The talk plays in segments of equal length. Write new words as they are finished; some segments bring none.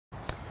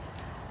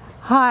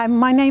Hi,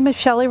 my name is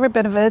Shelly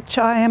Rabinovtich.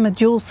 I am a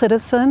dual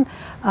citizen,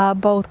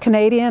 both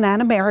Canadian and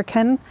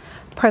American,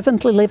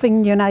 presently living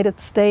in the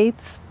United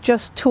States.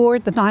 Just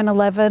toured the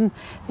 9/11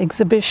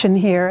 exhibition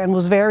here and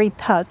was very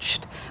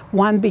touched.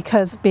 One,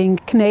 because being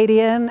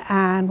Canadian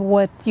and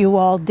what you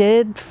all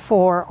did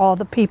for all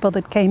the people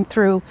that came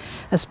through,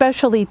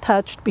 especially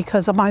touched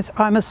because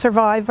I'm a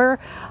survivor.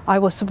 I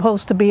was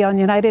supposed to be on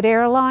United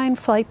Airlines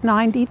Flight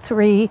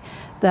 93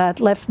 that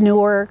left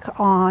Newark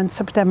on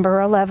September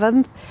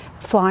 11th,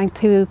 flying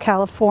to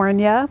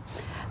California.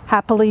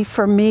 Happily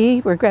for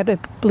me,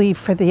 regrettably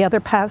for the other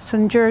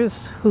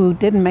passengers who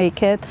didn't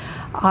make it,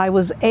 I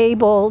was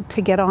able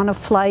to get on a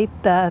flight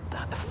that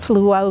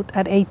flew out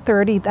at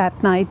 8:30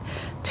 that night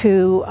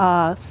to,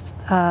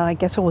 I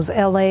guess it was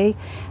LA.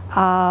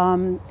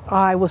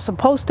 I was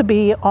supposed to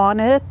be on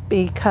it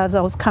because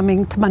I was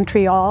coming to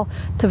Montreal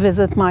to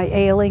visit my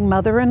ailing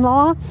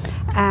mother-in-law,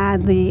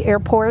 and the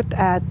airport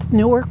at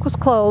Newark was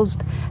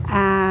closed,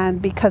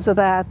 and because of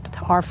that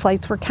our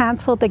flights were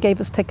canceled. They gave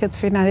us tickets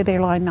for United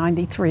Airlines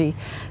 93.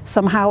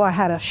 Somehow I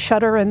had a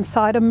shudder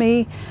inside of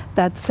me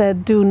that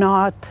said, do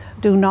not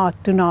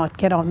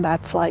get on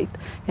that flight.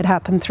 It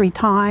happened 3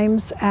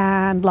 times,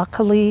 and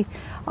luckily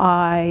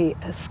I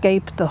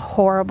escaped the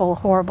horrible,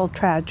 horrible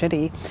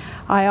tragedy.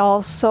 I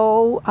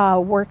also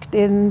worked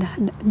in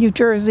New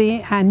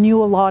Jersey and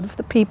knew a lot of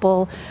the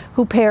people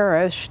who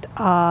perished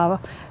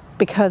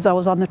because I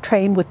was on the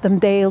train with them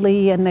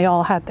daily, and they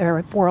all had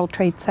their World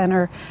Trade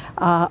Center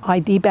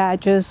ID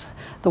badges.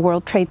 The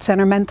World Trade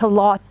Center meant a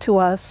lot to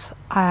us,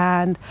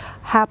 and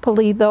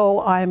happily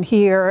though I'm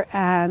here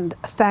and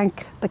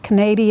thank the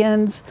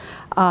Canadians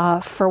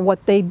for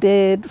what they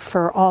did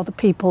for all the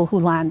people who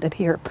landed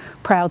here.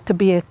 Proud to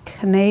be a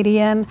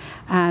Canadian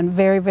and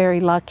very, very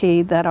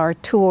lucky that our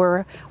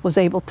tour was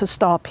able to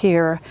stop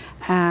here,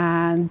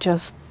 and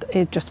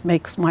it just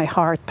makes my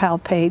heart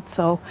palpate.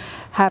 So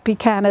happy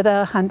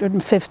Canada,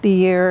 150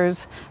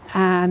 years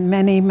and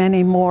many,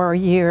 many more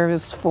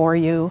years for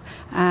you.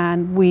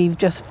 And we've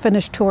just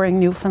finished touring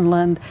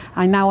Newfoundland.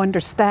 I now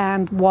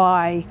understand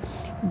why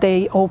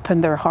they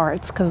opened their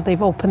hearts, because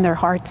they've opened their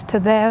hearts to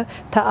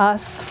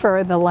us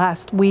for the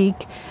last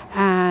week.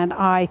 And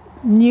I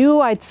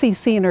knew I'd see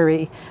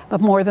scenery,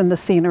 but more than the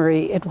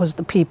scenery, it was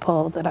the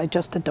people that I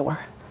just adore.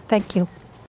 Thank you.